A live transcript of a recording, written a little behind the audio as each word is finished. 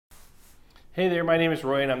Hey there, my name is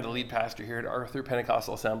Roy and I'm the lead pastor here at Arthur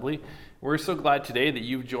Pentecostal Assembly. We're so glad today that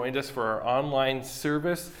you've joined us for our online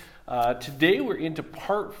service. Today we're into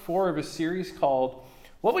part 4 of a series called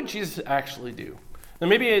What Would Jesus Actually Do? Now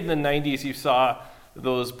maybe in the 90s you saw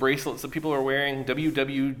those bracelets that people were wearing,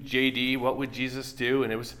 WWJD, What Would Jesus Do?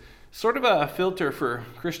 And it was sort of a filter for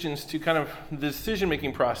Christians to kind of the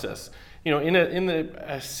decision-making process. You know, in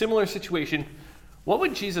a similar situation, what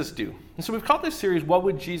would Jesus do? And so we've called this series, What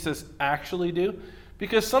Would Jesus Actually Do?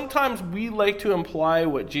 Because sometimes we like to imply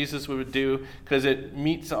what Jesus would do because it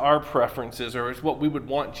meets our preferences or it's what we would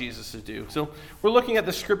want Jesus to do. So we're looking at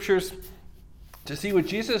the scriptures to see what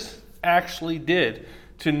Jesus actually did,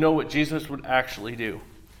 to know what Jesus would actually do.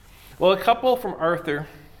 Well, a couple from Arthur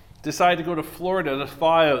decided to go to Florida to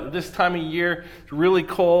thaw out. This time of year, it's really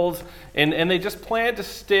cold, and they just planned to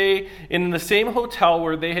stay in the same hotel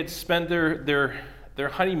where they had spent their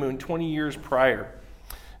honeymoon 20 years prior.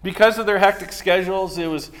 Because of their hectic schedules, it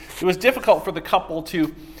was difficult for the couple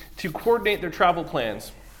to coordinate their travel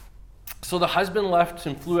plans. So the husband left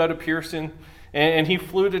and flew out of Pearson, and he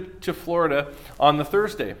flew to Florida on the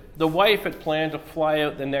Thursday. The wife had planned to fly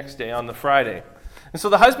out the next day on the Friday. And so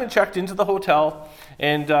the husband checked into the hotel,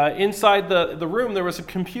 and inside the room there was a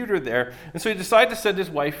computer there. And so he decided to send his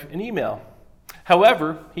wife an email.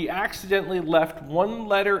 However, he accidentally left one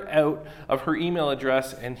letter out of her email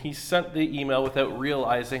address, and he sent the email without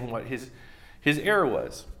realizing what his error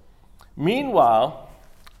was. Meanwhile,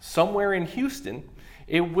 somewhere in Houston,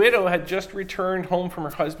 a widow had just returned home from her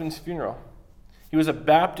husband's funeral. He was a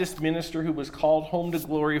Baptist minister who was called home to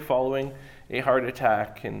glory following a heart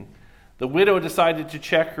attack, and the widow decided to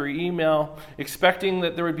check her email, expecting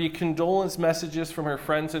that there would be condolence messages from her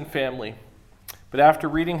friends and family. But after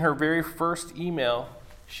reading her very first email,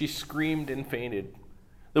 she screamed and fainted.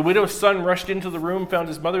 The widow's son rushed into the room, found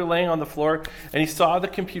his mother laying on the floor, and he saw the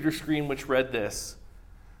computer screen which read this: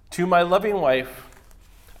 "To my loving wife,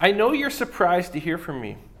 I know you're surprised to hear from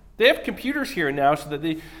me. They have computers here now so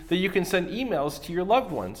that you can send emails to your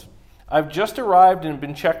loved ones. I've just arrived and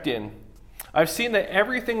been checked in. I've seen that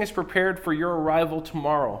everything is prepared for your arrival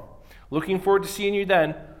tomorrow. Looking forward to seeing you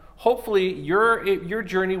then. Hopefully your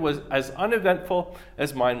journey was as uneventful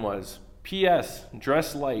as mine was. P.S.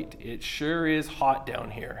 Dress light. It sure is hot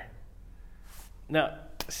down here." Now,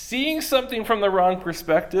 seeing something from the wrong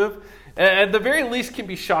perspective, at the very least, can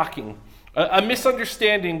be shocking. A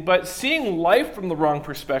misunderstanding, but seeing life from the wrong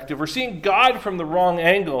perspective or seeing God from the wrong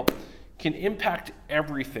angle can impact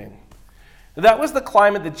everything. That was the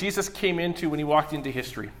climate that Jesus came into when he walked into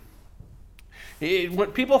history.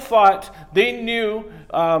 When people thought they knew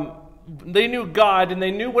God and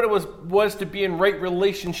they knew what it was to be in right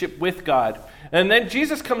relationship with God. And then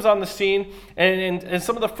Jesus comes on the scene, and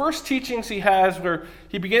some of the first teachings he has where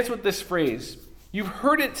he begins with this phrase: "You've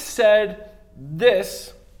heard it said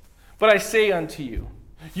this, but I say unto you."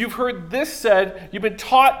 You've heard this said, you've been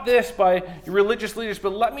taught this by your religious leaders,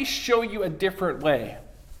 but let me show you a different way.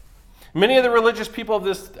 Many of the religious people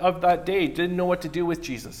of that day didn't know what to do with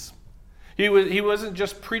Jesus. He wasn't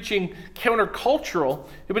just preaching countercultural,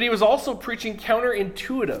 but he was also preaching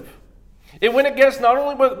counterintuitive. It went against not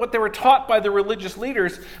only what they were taught by the religious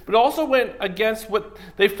leaders, but also went against what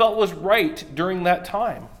they felt was right during that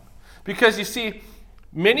time. Because you see,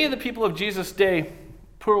 many of the people of Jesus' day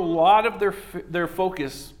put a lot of their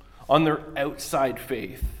focus on their outside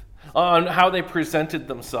faith, on how they presented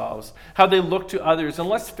themselves, how they looked to others. And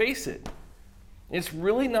let's face it, it's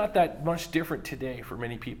really not that much different today for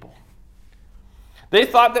many people. They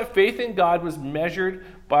thought that faith in God was measured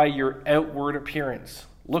by your outward appearance,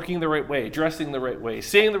 looking the right way, dressing the right way,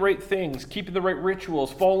 saying the right things, keeping the right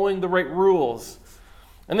rituals, following the right rules.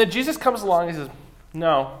 And then Jesus comes along and says,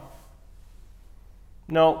 no,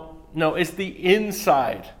 it's the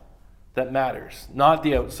inside that matters, not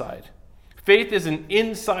the outside. Faith is an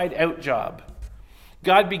inside-out job.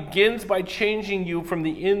 God begins by changing you from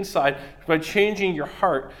the inside, by changing your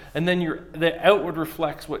heart, and then the outward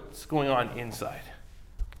reflects what's going on inside.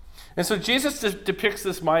 And so Jesus depicts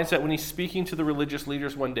this mindset when he's speaking to the religious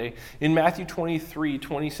leaders one day. In Matthew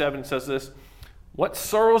 23:27, it says this: "What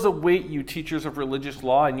sorrows await you, teachers of religious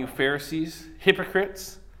law, and you Pharisees,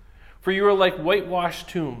 hypocrites? For you are like whitewashed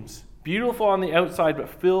tombs, beautiful on the outside, but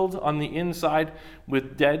filled on the inside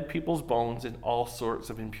with dead people's bones and all sorts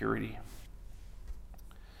of impurity."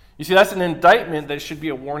 You see, that's an indictment that should be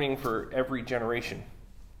a warning for every generation.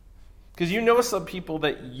 Because you know some people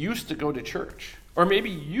that used to go to church, or maybe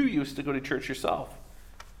you used to go to church yourself.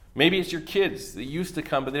 Maybe it's your kids that used to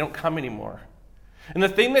come, but they don't come anymore. And the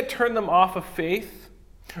thing that turned them off of faith,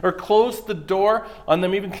 or closed the door on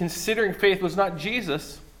them even considering faith, was not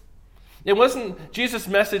Jesus. It wasn't Jesus'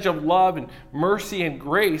 message of love and mercy and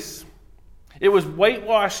grace. It was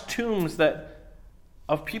whitewashed tombs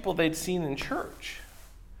of people they'd seen in church.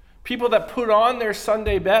 People that put on their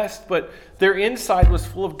Sunday best, but their inside was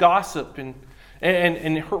full of gossip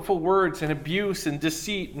and hurtful words and abuse and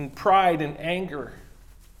deceit and pride and anger.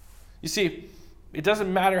 You see, it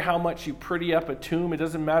doesn't matter how much you pretty up a tomb. It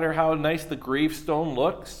doesn't matter how nice the gravestone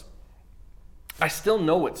looks. I still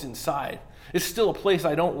know what's inside. It's still a place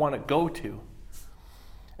I don't want to go to.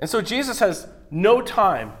 And so Jesus has no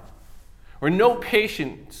time or no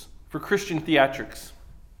patience for Christian theatrics.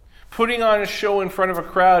 Putting on a show in front of a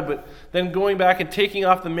crowd, but then going back and taking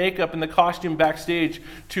off the makeup and the costume backstage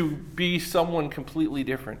to be someone completely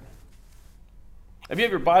different. If you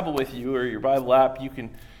have your Bible with you or your Bible app, you can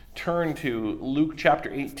turn to Luke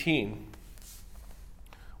chapter 18.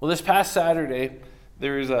 Well, this past Saturday,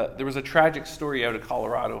 there was a tragic story out of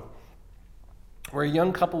Colorado where a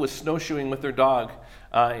young couple was snowshoeing with their dog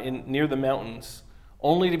near the mountains,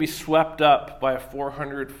 only to be swept up by a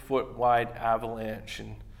 400-foot wide avalanche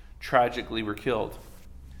and tragically were killed.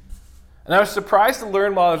 And I was surprised to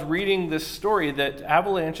learn while I was reading this story that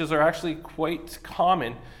avalanches are actually quite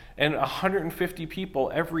common, and 150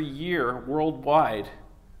 people every year worldwide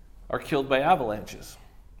are killed by avalanches.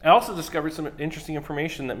 I also discovered some interesting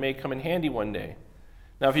information that may come in handy one day.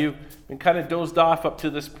 Now, if you've been kind of dozed off up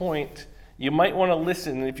to this point, you might want to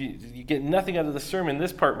listen. If you get nothing out of the sermon,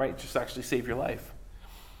 this part might just actually save your life.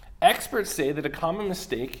 Experts say that a common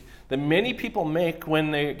mistake that many people make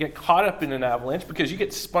when they get caught up in an avalanche, because you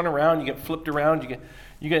get spun around, you get flipped around,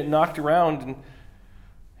 you get knocked around,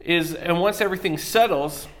 and once everything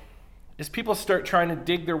settles, is people start trying to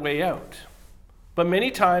dig their way out. But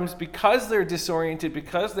many times, because they're disoriented,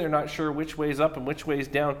 because they're not sure which way is up and which way is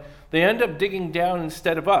down, they end up digging down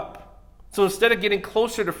instead of up. So instead of getting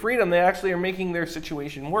closer to freedom, they actually are making their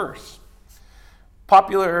situation worse.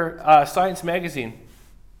 Popular Science magazine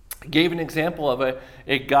gave an example of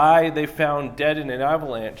a guy they found dead in an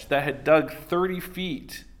avalanche that had dug 30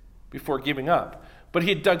 feet before giving up. But he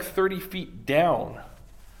had dug 30 feet down.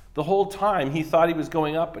 The whole time he thought he was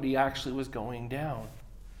going up, but he actually was going down.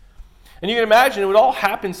 And you can imagine it would all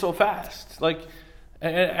happen so fast. Like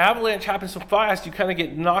an avalanche happens so fast, you kind of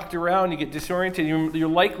get knocked around, you get disoriented, you're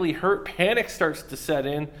likely hurt, panic starts to set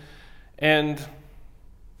in.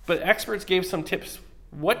 But experts gave some tips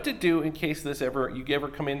what to do in case you ever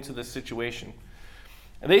come into this situation.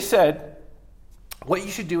 And they said, what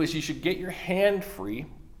you should do is you should get your hand free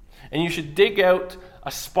and you should dig out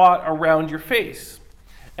a spot around your face.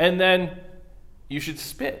 And then you should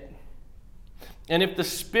spit. And if the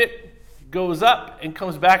spit goes up and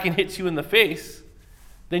comes back and hits you in the face,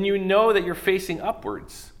 then you know that you're facing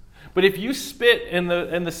upwards. But if you spit and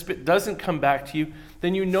the spit doesn't come back to you,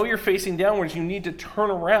 then you know you're facing downwards. You need to turn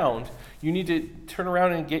around. You need to turn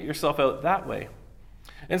around and get yourself out that way.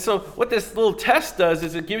 And so what this little test does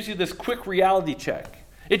is it gives you this quick reality check.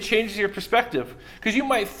 It changes your perspective. Because you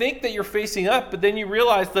might think that you're facing up, but then you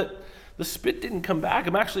realize that the spit didn't come back.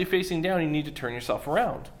 I'm actually facing down. You need to turn yourself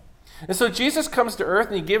around. And so Jesus comes to earth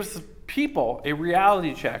and he gives people a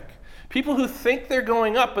reality check. People who think they're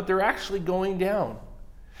going up, but they're actually going down.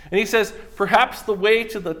 And he says, perhaps the way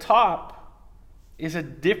to the top is a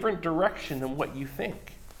different direction than what you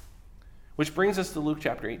think. Which brings us to Luke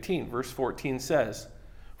chapter 18. Verse 14 says,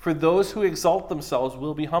 for those who exalt themselves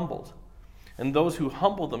will be humbled, and those who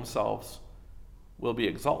humble themselves will be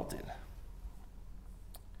exalted.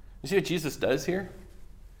 You see what Jesus does here?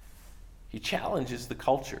 He challenges the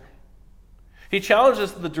culture. He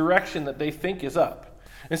challenges the direction that they think is up.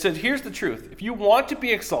 And says, here's the truth. If you want to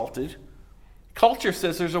be exalted, culture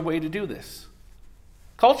says there's a way to do this.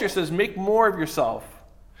 Culture says make more of yourself.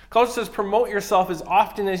 Culture says promote yourself as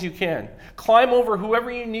often as you can. Climb over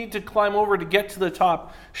whoever you need to climb over to get to the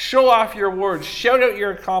top. Show off your awards. Shout out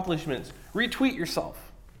your accomplishments. Retweet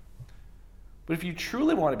yourself. But if you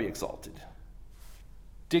truly want to be exalted,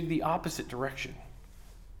 dig the opposite direction.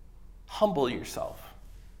 Humble yourself.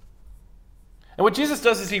 And what Jesus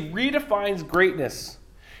does is he redefines greatness.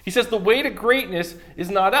 He says the way to greatness is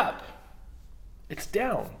not up. It's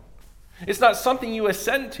down. It's not something you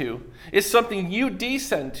ascend to. It's something you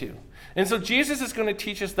descend to. And so Jesus is going to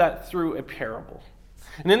teach us that through a parable.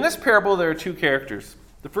 And in this parable, there are two characters.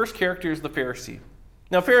 The first character is the Pharisee.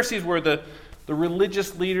 Now, Pharisees were the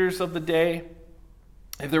religious leaders of the day.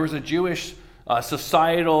 If there was a Jewish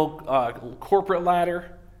societal corporate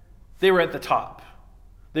ladder, they were at the top.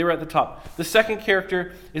 They were at the top. The second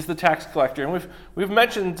character is the tax collector. And we've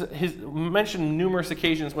mentioned numerous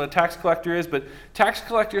occasions what a tax collector is, but tax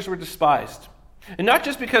collectors were despised. And not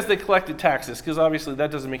just because they collected taxes, because obviously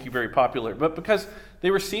that doesn't make you very popular, but because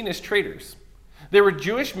they were seen as traitors. They were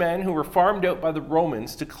Jewish men who were farmed out by the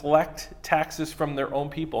Romans to collect taxes from their own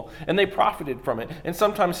people, and they profited from it, and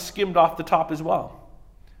sometimes skimmed off the top as well.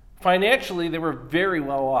 Financially, they were very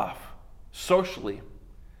well off. Socially,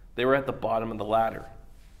 they were at the bottom of the ladder.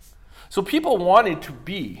 So people wanted to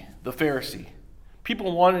be the Pharisee.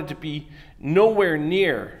 People wanted to be nowhere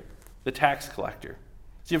near the tax collector.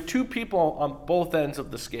 So you have two people on both ends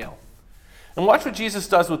of the scale. And watch what Jesus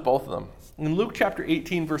does with both of them. In Luke chapter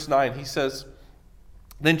 18, verse 9, he says,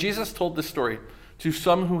 "Then Jesus told this story to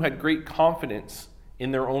some who had great confidence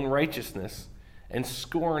in their own righteousness and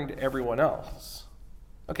scorned everyone else."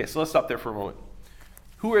 Okay, so let's stop there for a moment.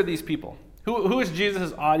 Who are these people? Who is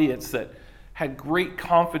Jesus' audience that had great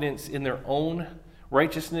confidence in their own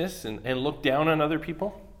righteousness and looked down on other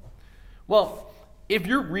people? Well, if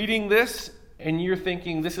you're reading this and you're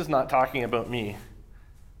thinking, this is not talking about me,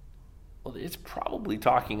 well, it's probably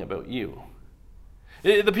talking about you.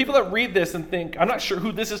 The people that read this and think, I'm not sure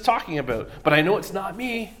who this is talking about, but I know it's not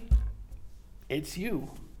me, it's you.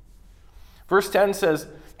 Verse 10 says,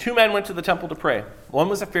 2 men went to the temple to pray. One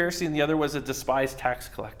was a Pharisee and the other was a despised tax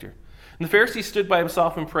collector. And the Pharisee stood by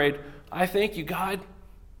himself and prayed, "I thank you, God.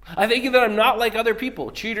 I thank you that I'm not like other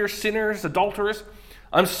people, cheaters, sinners, adulterers.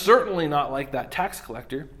 I'm certainly not like that tax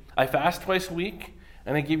collector. I fast twice a week,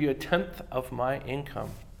 and I give you 1/10 of my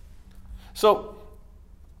income." So,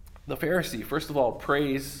 the Pharisee, first of all,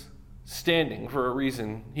 prays standing for a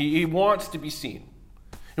reason. He wants to be seen.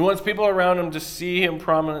 He wants people around him to see him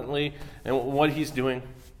prominently and what he's doing.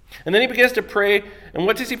 And then he begins to pray, and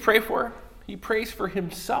what does he pray for? He prays for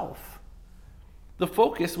himself. The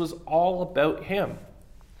focus was all about him.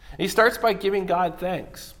 He starts by giving God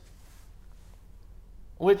thanks,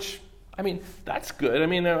 which, I mean, that's good. I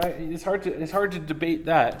mean, it's hard to debate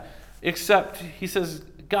that, except he says,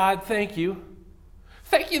 "God, thank you.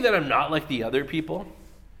 Thank you that I'm not like the other people."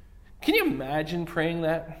 Can you imagine praying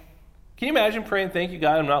that? Can you imagine praying, "Thank you,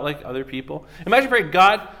 God, I'm not like other people"? Imagine praying,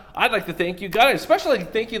 "God, I'd like to thank you. God, I'd especially like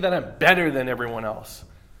to thank you that I'm better than everyone else."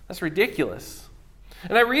 That's ridiculous.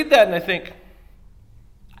 And I read that and I think,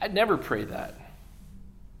 I'd never pray that.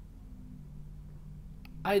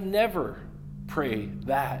 I never pray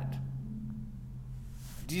that.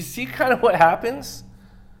 Do you see kind of what happens?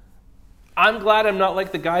 I'm glad I'm not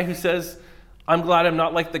like the guy who says, "I'm glad I'm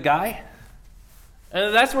not like the guy."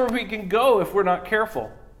 And that's where we can go if we're not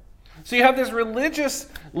careful. So you have this religious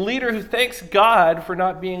leader who thanks God for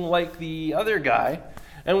not being like the other guy.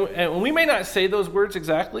 And we may not say those words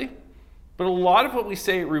exactly, but a lot of what we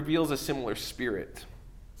say reveals a similar spirit.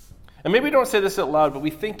 And maybe we don't say this out loud, but we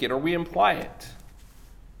think it or we imply it,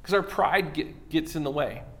 because our pride gets in the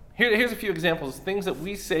way. Here's a few examples, things that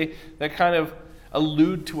we say that kind of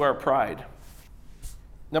allude to our pride.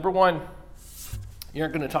 Number one, you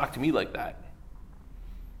aren't going to talk to me like that.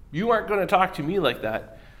 You aren't going to talk to me like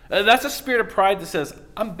that. That's a spirit of pride that says,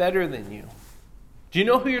 I'm better than you. Do you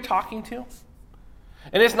know who you're talking to?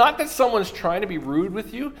 And it's not that someone's trying to be rude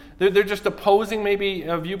with you. They're just opposing maybe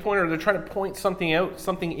a viewpoint, or they're trying to point something out,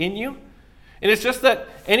 something in you. And it's just that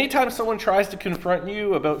anytime someone tries to confront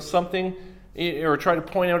you about something or try to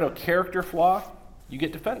point out a character flaw, you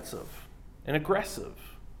get defensive and aggressive.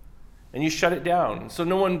 And you shut it down. So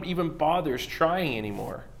no one even bothers trying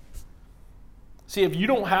anymore. See, if you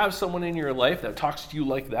don't have someone in your life that talks to you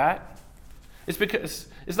like that,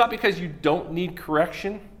 it's not because you don't need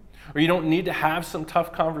correction or you don't need to have some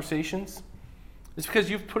tough conversations. It's because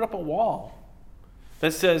you've put up a wall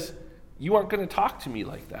that says, you aren't going to talk to me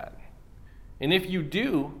like that. And if you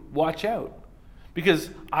do, watch out, because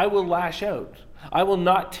I will lash out. I will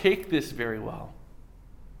not take this very well.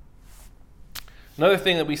 Another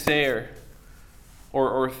thing that we say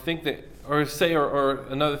or think that, or say, or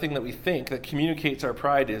another thing that we think that communicates our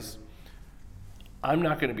pride is, I'm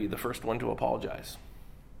not going to be the first one to apologize.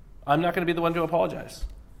 I'm not going to be the one to apologize.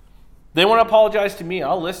 They want to apologize to me,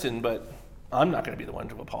 I'll listen, but I'm not going to be the one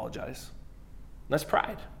to apologize. That's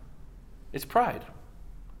pride. It's pride.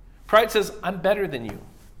 Pride says, I'm better than you.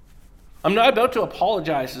 I'm not about to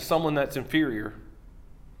apologize to someone that's inferior.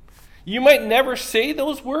 You might never say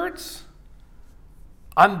those words,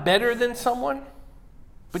 I'm better than someone,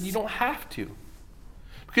 but you don't have to.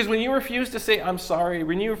 Because when you refuse to say, I'm sorry,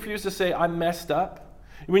 when you refuse to say, I'm messed up,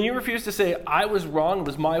 when you refuse to say, I was wrong, it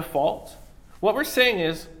was my fault, what we're saying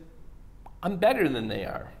is, I'm better than they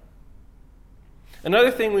are. Another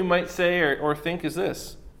thing we might say or think is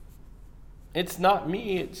this: it's not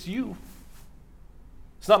me, it's you.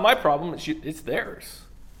 It's not my problem, it's theirs.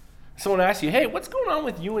 Someone asks you, hey, what's going on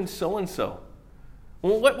with you and so-and-so?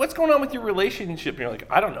 Well, what's going on with your relationship? And you're like,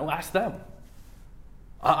 I don't know, ask them.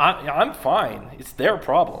 I'm fine. It's their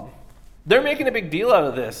problem. They're making a big deal out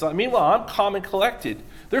of this. Meanwhile, I'm calm and collected.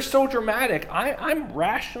 They're so dramatic. I'm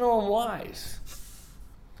rational and wise.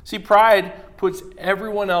 See, pride puts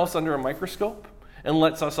everyone else under a microscope and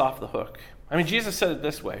lets us off the hook. Jesus said it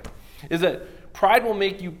this way, is that pride will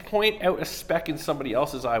make you point out a speck in somebody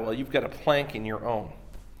else's eye while you've got a plank in your own.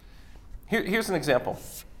 Here's an example.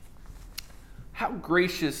 How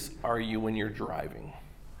gracious are you when you're driving?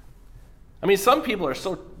 Some people are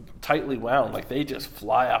so tightly wound, like they just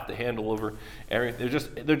fly off the handle over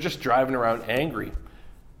everything. They're just driving around angry.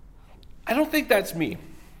 I don't think that's me.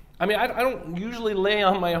 I don't usually lay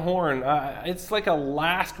on my horn. It's like a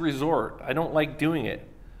last resort. I don't like doing it.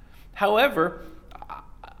 However,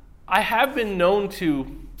 I have been known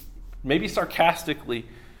to, maybe sarcastically,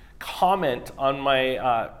 comment on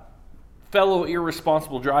my fellow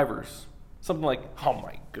irresponsible drivers. Something like, oh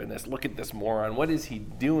my goodness, look at this moron. What is he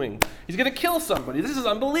doing? He's going to kill somebody. This is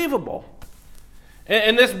unbelievable.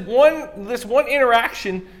 And this one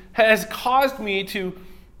interaction has caused me to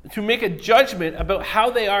make a judgment about how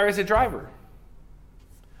they are as a driver.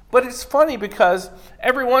 But it's funny because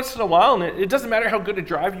every once in a while, and it doesn't matter how good a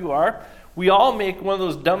driver you are, we all make one of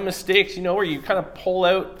those dumb mistakes, where you kind of pull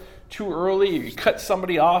out too early, or you cut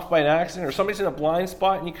somebody off by an accident, or somebody's in a blind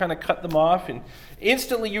spot and you kind of cut them off, and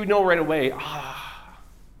instantly right away,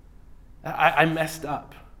 I messed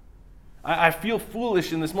up. I feel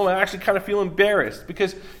foolish in this moment. I actually kind of feel embarrassed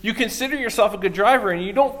because you consider yourself a good driver and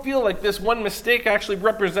you don't feel like this one mistake actually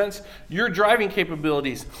represents your driving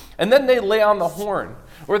capabilities. And then they lay on the horn,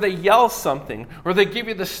 or they yell something, or they give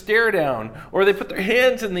you the stare down, or they put their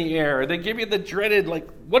hands in the air, or they give you the dreaded, like,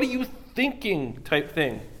 what are you thinking type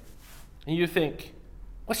thing. And you think,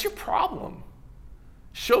 what's your problem?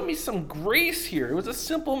 Show me some grace here. It was a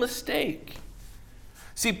simple mistake.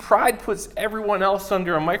 See, pride puts everyone else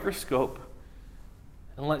under a microscope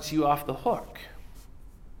and lets you off the hook.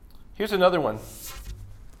 Here's another one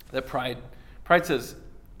that pride says,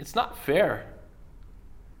 it's not fair.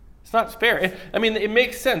 It's not fair. It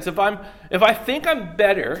makes sense. If I think I'm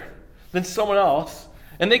better than someone else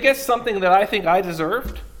and they get something that I think I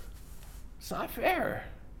deserved, it's not fair.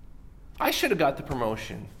 I should have got the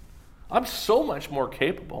promotion. I'm so much more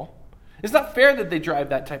capable. It's not fair that they drive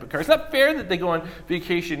that type of car. It's not fair that they go on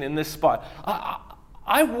vacation in this spot.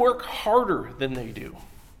 I work harder than they do.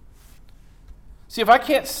 See, if I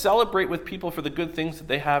can't celebrate with people for the good things that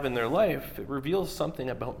they have in their life, it reveals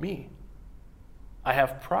something about me. I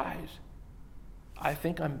have pride. I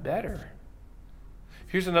think I'm better.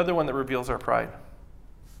 Here's another one that reveals our pride.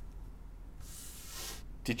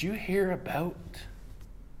 Did you hear about?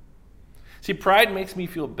 See, pride makes me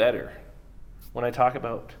feel better when I talk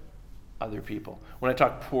about other people, when I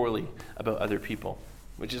talk poorly about other people,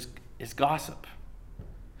 which is gossip.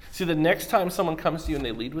 See, the next time someone comes to you and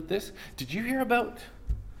they lead with this, did you hear about?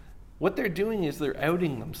 What they're doing is they're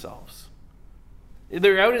outing themselves.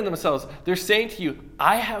 They're outing themselves. They're saying to you,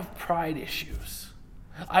 I have pride issues.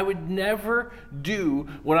 I would never do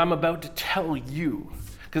what I'm about to tell you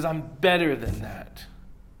because I'm better than that.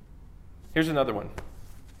 Here's another one.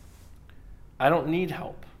 I don't need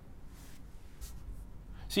help.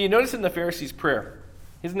 See, you notice in the Pharisee's prayer,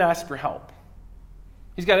 he doesn't ask for help.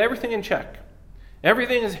 He's got everything in check.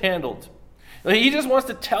 Everything is handled. He just wants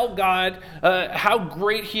to tell God how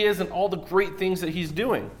great he is and all the great things that he's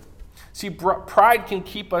doing. See, pride can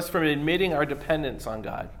keep us from admitting our dependence on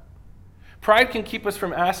God. Pride can keep us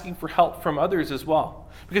from asking for help from others as well.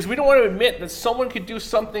 Because we don't want to admit that someone could do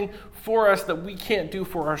something for us that we can't do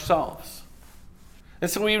for ourselves. And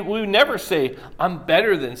so we never say, I'm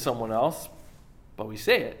better than someone else, but we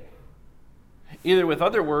say it. Either with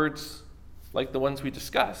other words, like the ones we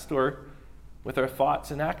discussed, or with our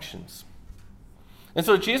thoughts and actions. And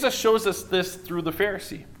so Jesus shows us this through the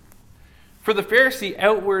Pharisee. For the Pharisee,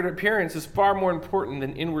 outward appearance is far more important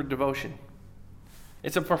than inward devotion.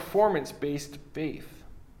 It's a performance-based faith.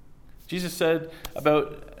 Jesus said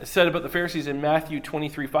about the Pharisees in Matthew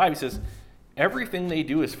 23:5, he says, everything they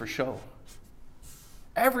do is for show.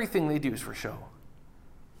 Everything they do is for show.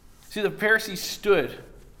 See, the Pharisee stood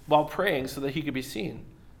while praying so that he could be seen.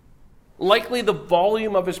 Likely the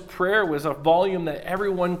volume of his prayer was a volume that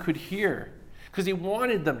everyone could hear because he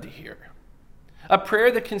wanted them to hear. A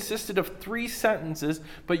prayer that consisted of 3 sentences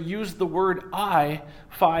but used the word I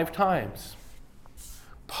 5 times.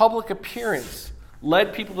 Public appearance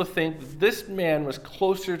led people to think that this man was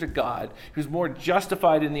closer to God. He was more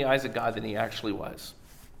justified in the eyes of God than he actually was.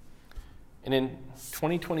 And in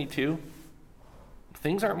 2022,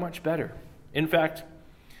 things aren't much better. In fact,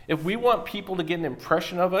 if we want people to get an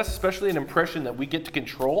impression of us, especially an impression that we get to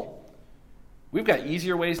control, we've got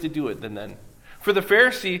easier ways to do it than then. For the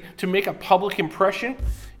Pharisee to make a public impression,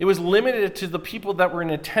 it was limited to the people that were in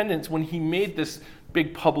attendance when he made this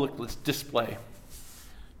big public display.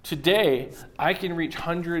 Today, I can reach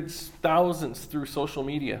hundreds, thousands through social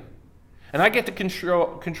media. And I get to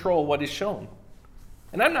control what is shown.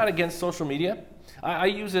 And I'm not against social media. I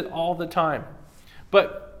use it all the time.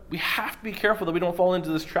 But we have to be careful that we don't fall into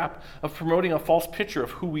this trap of promoting a false picture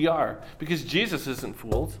of who we are, because Jesus isn't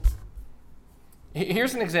fooled.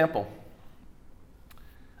 Here's an example.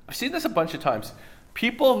 I've seen this a bunch of times.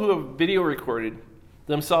 People who have video recorded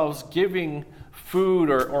themselves giving food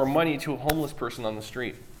or money to a homeless person on the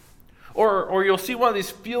street. Or you'll see one of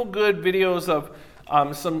these feel-good videos of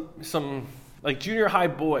some like junior high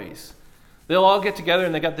boys. They'll all get together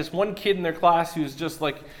and they got this one kid in their class who's just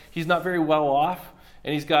like, he's not very well off,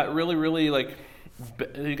 and he's got really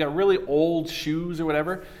old shoes or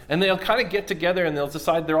whatever, and they'll kind of get together and they'll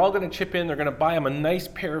decide they're all going to chip in. They're going to buy him a nice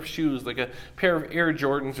pair of shoes, like a pair of Air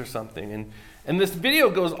Jordans or something. And this video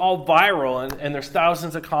goes all viral, and there's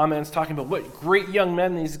thousands of comments talking about what great young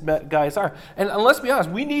men these guys are. And let's be honest,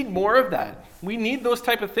 we need more of that. We need those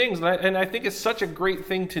type of things, and I think it's such a great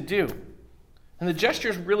thing to do. And the gesture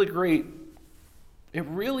is really great. It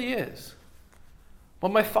really is.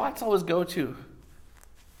 But my thoughts always go to,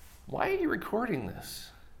 why are you recording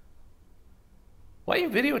this? Why are you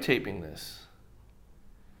videotaping this?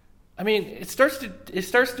 I mean,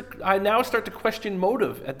 I now start to question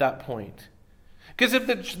motive at that point. Because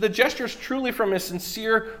if the gesture is truly from a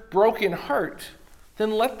sincere, broken heart,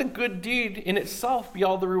 then let the good deed in itself be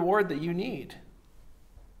all the reward that you need.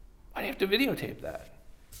 Why do you have to videotape that?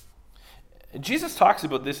 Jesus talks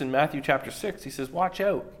about this in Matthew chapter 6. He says, watch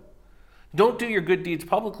out. Don't do your good deeds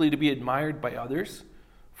publicly to be admired by others,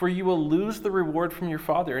 for you will lose the reward from your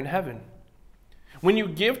Father in heaven. When you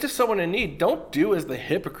give to someone in need, don't do as the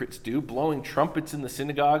hypocrites do, blowing trumpets in the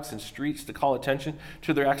synagogues and streets to call attention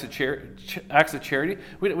to their acts of charity.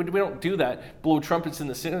 We don't do that, blow trumpets in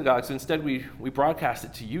the synagogues. Instead, we broadcast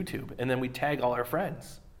it to YouTube, and then we tag all our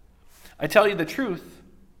friends. I tell you the truth,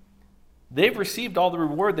 they've received all the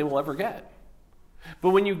reward they will ever get.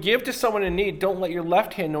 But when you give to someone in need, don't let your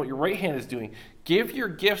left hand know what your right hand is doing. Give your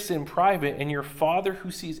gifts in private, and your Father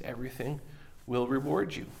who sees everything will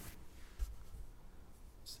reward you.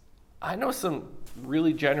 I know some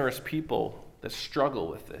really generous people that struggle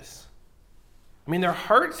with this. I mean, their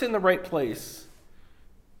heart's in the right place,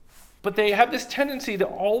 but they have this tendency to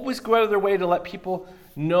always go out of their way to let people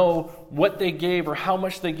know what they gave or how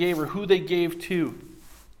much they gave or who they gave to.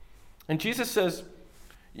 And Jesus says,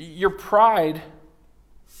 your pride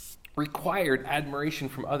required admiration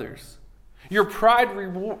from others. Your pride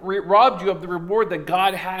robbed you of the reward that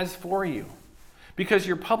God has for you. Because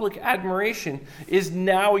your public admiration is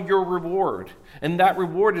now your reward. And that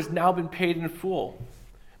reward has now been paid in full.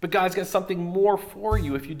 But God's got something more for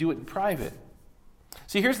you if you do it in private.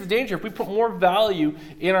 See, here's the danger. If we put more value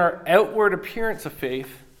in our outward appearance of faith,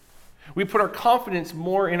 we put our confidence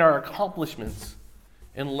more in our accomplishments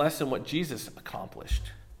and less in what Jesus accomplished.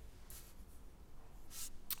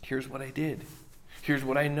 Here's what I did. Here's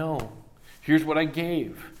what I know. Here's what I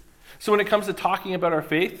gave. So when it comes to talking about our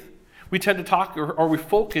faith, we tend to talk or we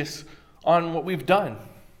focus on what we've done.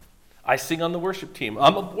 I sing on the worship team.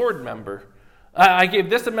 I'm a board member. I gave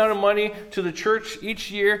this amount of money to the church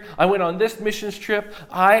each year. I went on this missions trip.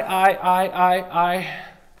 I.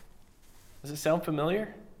 Does it sound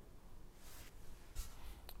familiar?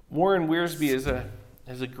 Warren Wiersbe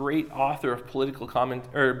is a great author of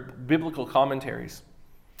biblical commentaries.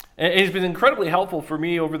 And he's been incredibly helpful for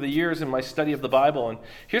me over the years in my study of the Bible. And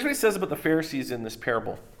here's what he says about the Pharisees in this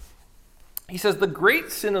parable. He says, the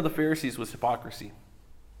great sin of the Pharisees was hypocrisy,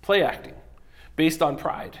 play acting, based on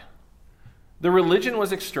pride. The religion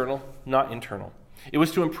was external, not internal. It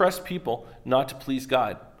was to impress people, not to please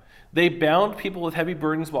God. They bound people with heavy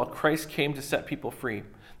burdens while Christ came to set people free.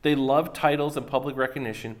 They loved titles and public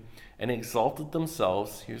recognition and exalted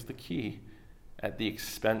themselves, here's the key, at the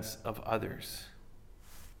expense of others.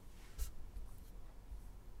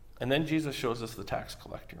 And then Jesus shows us the tax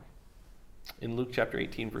collector. In Luke chapter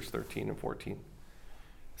 18, verse 13 and 14. It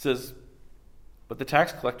says, but the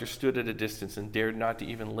tax collector stood at a distance and dared not to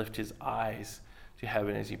even lift his eyes to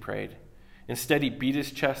heaven as he prayed. Instead, he beat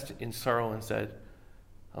his chest in sorrow and said,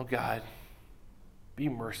 oh God, be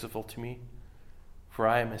merciful to me, for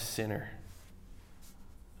I am a sinner.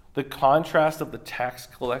 The contrast of the tax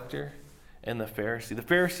collector and the Pharisee. The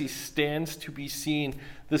Pharisee stands to be seen.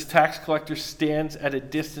 This tax collector stands at a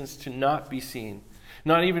distance to not be seen.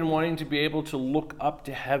 Not even wanting to be able to look up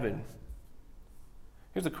to heaven.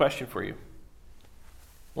 Here's a question for you.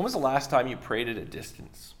 When was the last time you prayed at a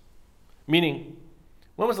distance? Meaning,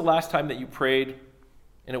 When was the last time that you prayed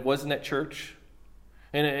and it wasn't at church?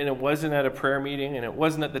 And it wasn't at a prayer meeting, and it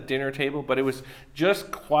wasn't at the dinner table, but it was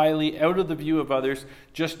just quietly, out of the view of others,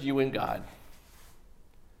 just you and God.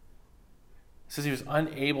 It says he was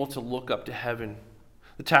unable to look up to heaven.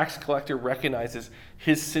 The tax collector recognizes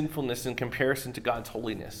his sinfulness in comparison to God's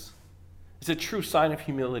holiness. It's a true sign of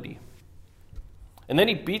humility. And then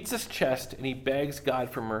he beats his chest and he begs God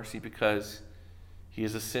for mercy because he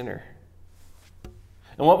is a sinner.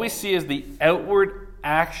 And what we see is the outward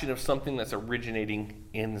action of something that's originating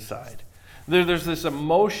inside. There's this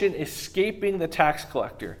emotion escaping the tax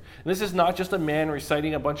collector. And this is not just a man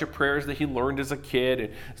reciting a bunch of prayers that he learned as a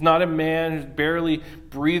kid. It's not a man who's barely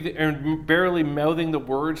breathing or barely mouthing the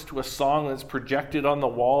words to a song that's projected on the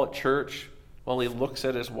wall at church while he looks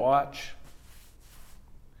at his watch.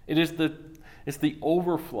 It's the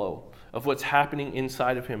overflow of what's happening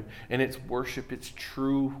inside of him, and it's worship. It's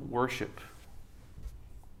true worship.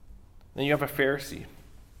 Then you have a Pharisee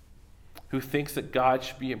who thinks that God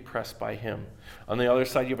should be impressed by him. On the other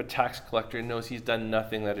side, you have a tax collector who knows he's done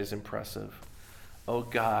nothing that is impressive. Oh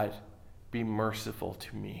God, be merciful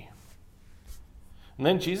to me. And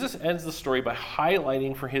then Jesus ends the story by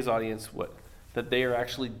highlighting for his audience that they are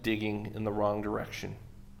actually digging in the wrong direction.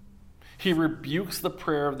 He rebukes the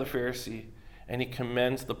prayer of the Pharisee, and he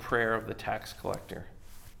commends the prayer of the tax collector.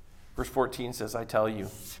 Verse 14 says, I tell you,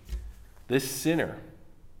 this sinner,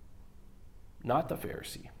 not the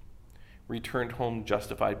Pharisee, returned home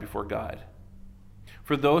justified before God.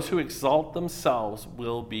 For those who exalt themselves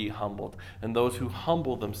will be humbled, and those who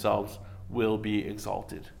humble themselves will be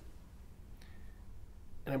exalted.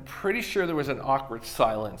 And I'm pretty sure there was an awkward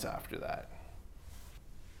silence after that.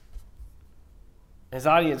 His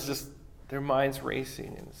audience just, their minds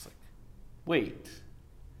racing, and it's like, wait,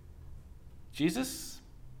 Jesus?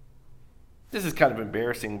 This is kind of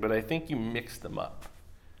embarrassing, but I think you mixed them up.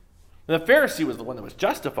 The Pharisee was the one that was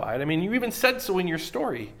justified. I mean, you even said so in your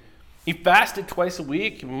story. He fasted twice a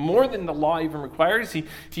week, more than the law even requires. He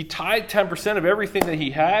tithed 10% of everything that he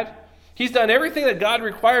had. He's done everything that God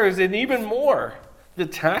requires and even more. The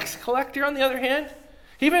tax collector, on the other hand,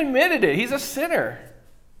 he even admitted it. He's a sinner.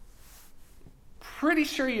 Pretty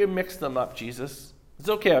sure you mixed them up, Jesus. It's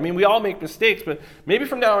okay. I mean, we all make mistakes, but maybe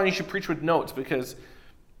from now on you should preach with notes, because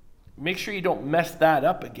make sure you don't mess that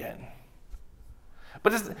up again.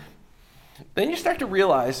 But then you start to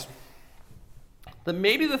realize that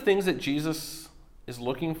maybe the things that Jesus is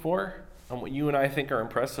looking for and what you and I think are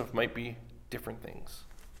impressive might be different things.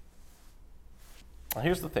 Now,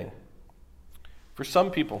 here's the thing. For some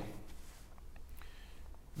people,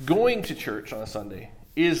 going to church on a Sunday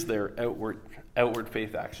is their outward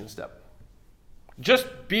faith action step. Just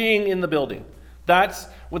being in the building. That's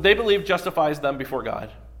what they believe justifies them before God.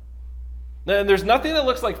 And there's nothing that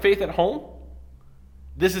looks like faith at home.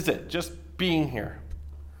 This is it, just being here.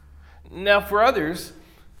 Now, for others,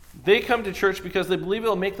 they come to church because they believe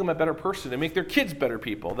it'll make them a better person and make their kids better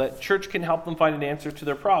people, that church can help them find an answer to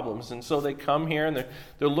their problems. And so they come here and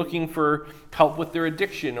they're looking for help with their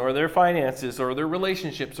addiction or their finances or their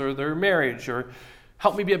relationships or their marriage, or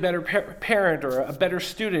help me be a better parent or a better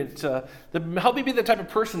student. Help me be the type of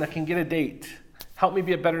person that can get a date. Help me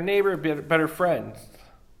be a better neighbor, be a better friend.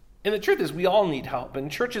 And the truth is, we all need help,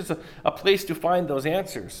 and church is a place to find those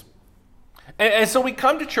answers. And so we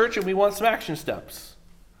come to church and we want some action steps.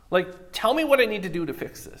 Like, tell me what I need to do to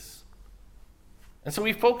fix this. And so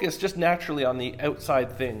we focus just naturally on the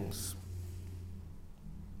outside things.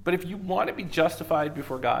 But if you want to be justified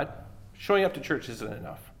before God, showing up to church isn't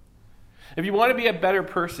enough. If you want to be a better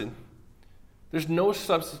person, there's no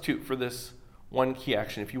substitute for this one key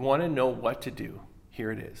action. If you want to know what to do,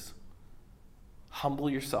 here it is. Humble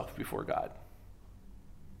yourself before God.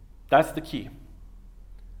 That's the key.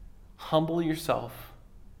 Humble yourself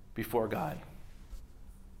before God.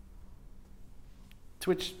 To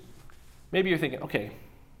which maybe you're thinking, okay,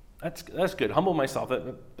 that's good. Humble myself,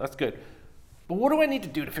 that's good. But what do I need to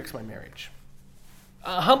do to fix my marriage?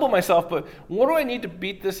 Humble myself, but what do I need to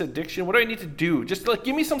beat this addiction? What do I need to do? Just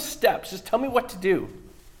give me some steps. Just tell me what to do.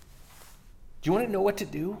 Do you want to know what to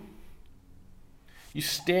do? You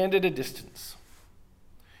stand at a distance.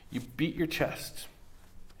 You beat your chest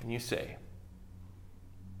and you say,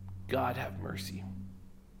 God, have mercy.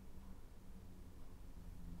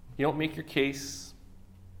 You don't make your case.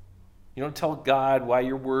 You don't tell God why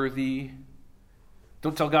you're worthy.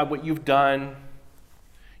 Don't tell God what you've done.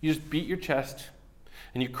 You just beat your chest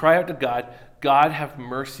and you cry out to God, God, have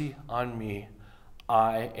mercy on me.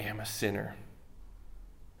 I am a sinner.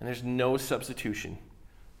 And there's no substitution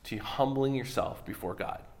to humbling yourself before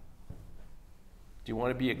God. Do you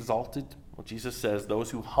want to be exalted? Well, Jesus says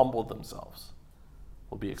those who humble themselves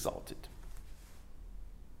will be exalted.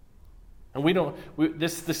 And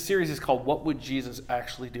this series is called What Would Jesus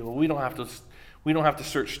Actually Do? Well, we don't have to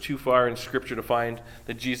search too far in Scripture to find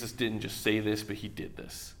that Jesus didn't just say this, but he did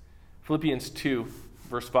this. Philippians 2,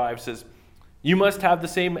 verse 5 says, "You must have the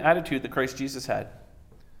same attitude that Christ Jesus had.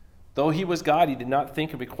 Though he was God, he did not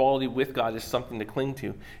think of equality with God as something to cling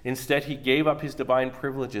to. Instead, he gave up his divine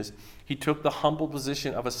privileges. He took the humble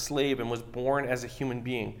position of a slave and was born as a human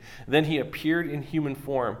being. Then he appeared in human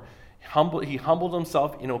form. He humbled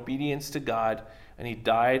himself in obedience to God, and he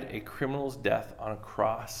died a criminal's death on a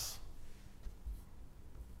cross."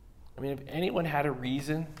 I mean, if anyone had a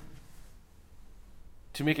reason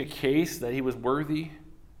to make a case that he was worthy,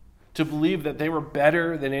 to believe that they were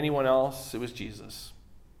better than anyone else, it was Jesus.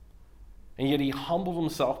 And yet he humbled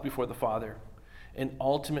himself before the Father, and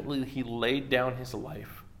ultimately he laid down his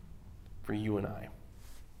life for you and I.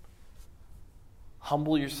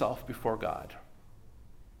 Humble yourself before God.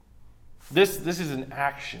 This is an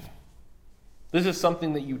action. This is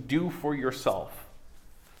something that you do for yourself.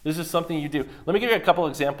 This is something you do. Let me give you a couple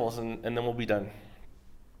examples and then we'll be done.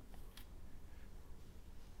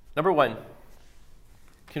 Number 1,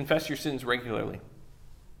 confess your sins regularly.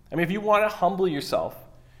 I mean, if you want to humble yourself,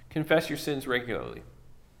 confess your sins regularly.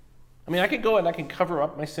 I mean, I can go and I can cover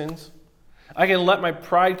up my sins. I can let my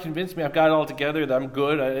pride convince me I've got it all together, that I'm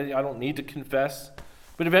good, I don't need to confess.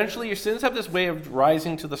 But eventually your sins have this way of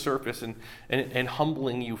rising to the surface and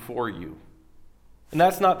humbling you for you. And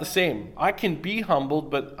that's not the same. I can be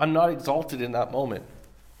humbled, but I'm not exalted in that moment.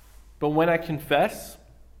 But when I confess,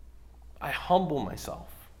 I humble myself.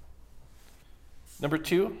 Number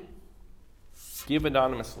 2, give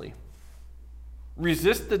anonymously.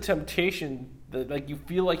 Resist the temptation that you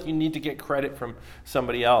feel like you need to get credit from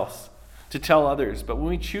somebody else to tell others. But when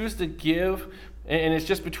we choose to give, and it's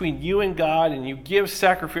just between you and God, and you give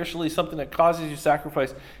sacrificially something that causes you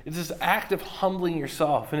sacrifice, it's this act of humbling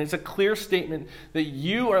yourself. And it's a clear statement that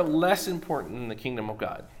you are less important in the kingdom of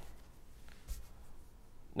God.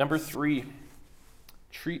 Number 3,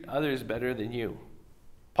 treat others better than you.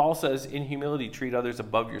 Paul says, in humility, treat others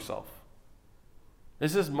above yourself.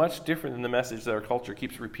 This is much different than the message that our culture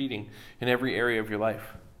keeps repeating in every area of your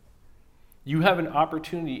life. You have an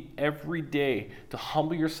opportunity every day to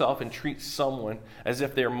humble yourself and treat someone as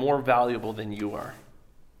if they're more valuable than you are,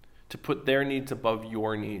 to put their needs above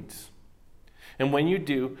your needs. And when you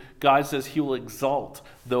do, God says he will exalt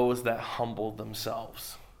those that humble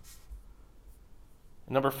themselves.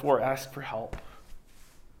 Number 4, ask for help.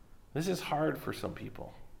 This is hard for some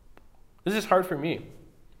people. This is hard for me.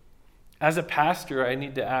 As a pastor, I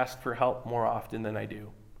need to ask for help more often than I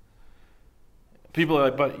do. People are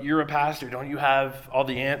like, but you're a pastor, don't you have all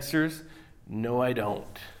the answers? No, I don't.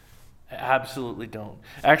 I absolutely don't.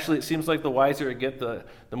 Actually, it seems like the wiser I get, the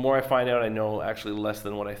more I find out I know actually less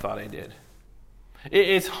than what I thought I did.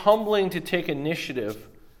 It's humbling to take initiative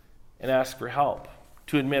and ask for help,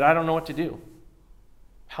 to admit I don't know what to do.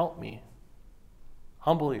 Help me.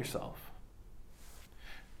 Humble yourself.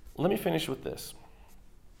 Let me finish with this.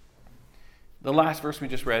 The last verse we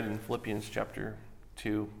just read in Philippians chapter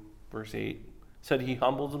 2, verse 8, said he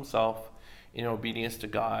humbled himself in obedience to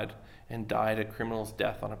God and died a criminal's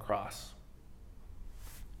death on a cross.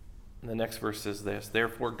 And the next verse says this,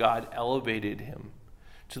 therefore God elevated him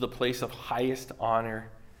to the place of highest honor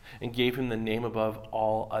and gave him the name above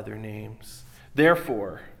all other names.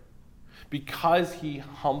 Therefore, because he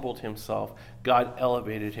humbled himself, God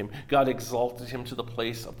elevated him. God exalted him to the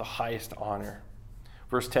place of the highest honor.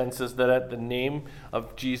 Verse 10 says that at the name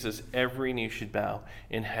of Jesus, every knee should bow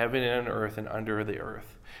in heaven and on earth and under the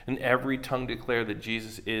earth, and every tongue declare that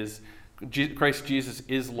Christ Jesus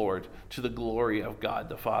is Lord, to the glory of God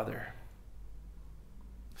the Father.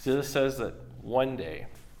 So this says that one day,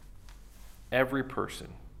 every person,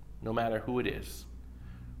 no matter who it is,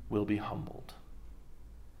 will be humbled.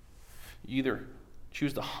 You either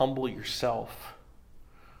choose to humble yourself,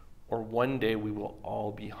 or one day we will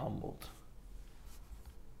all be humbled.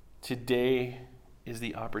 Today is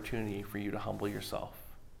the opportunity for you to humble yourself.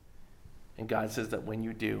 And God says that when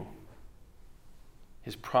you do,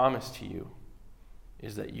 his promise to you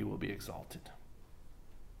is that you will be exalted.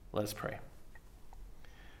 Let us pray.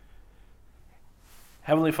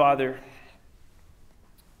 Heavenly Father,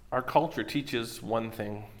 our culture teaches one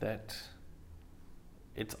thing, that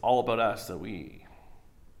it's all about us, that we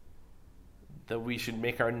should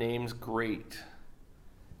make our names great.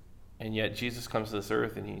 And yet Jesus comes to this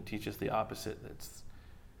earth and he teaches the opposite.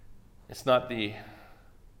 It's not the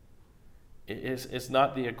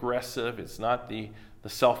aggressive, it's not the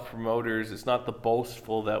self-promoters, it's not the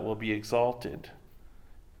boastful that will be exalted.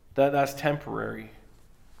 That's temporary.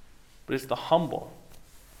 But it's the humble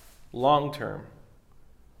long term,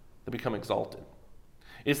 that become exalted.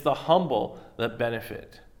 It's the humble that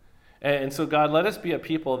benefit. And so, God, let us be a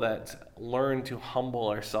people that learn to humble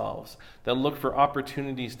ourselves, that look for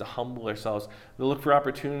opportunities to humble ourselves, that look for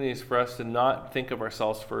opportunities for us to not think of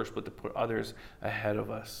ourselves first, but to put others ahead of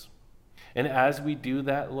us. And as we do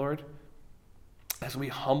that, Lord, as we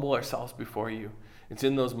humble ourselves before you, it's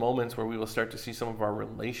in those moments where we will start to see some of our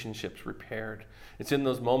relationships repaired. It's in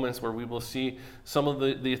those moments where we will see some of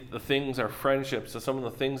the things, our friendships, some of the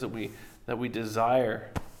things that we desire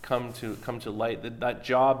come to light. That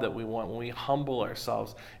job that we want, when we humble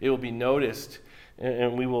ourselves, it will be noticed,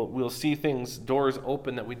 and we'll see things, doors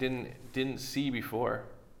open that we didn't see before.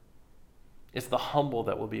 It's the humble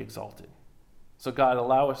that will be exalted. So God,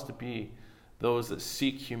 allow us to be those that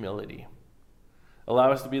seek humility.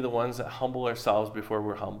 Allow us to be the ones that humble ourselves before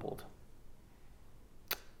we're humbled.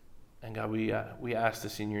 And God, we ask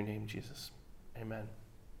this in your name, Jesus. Amen.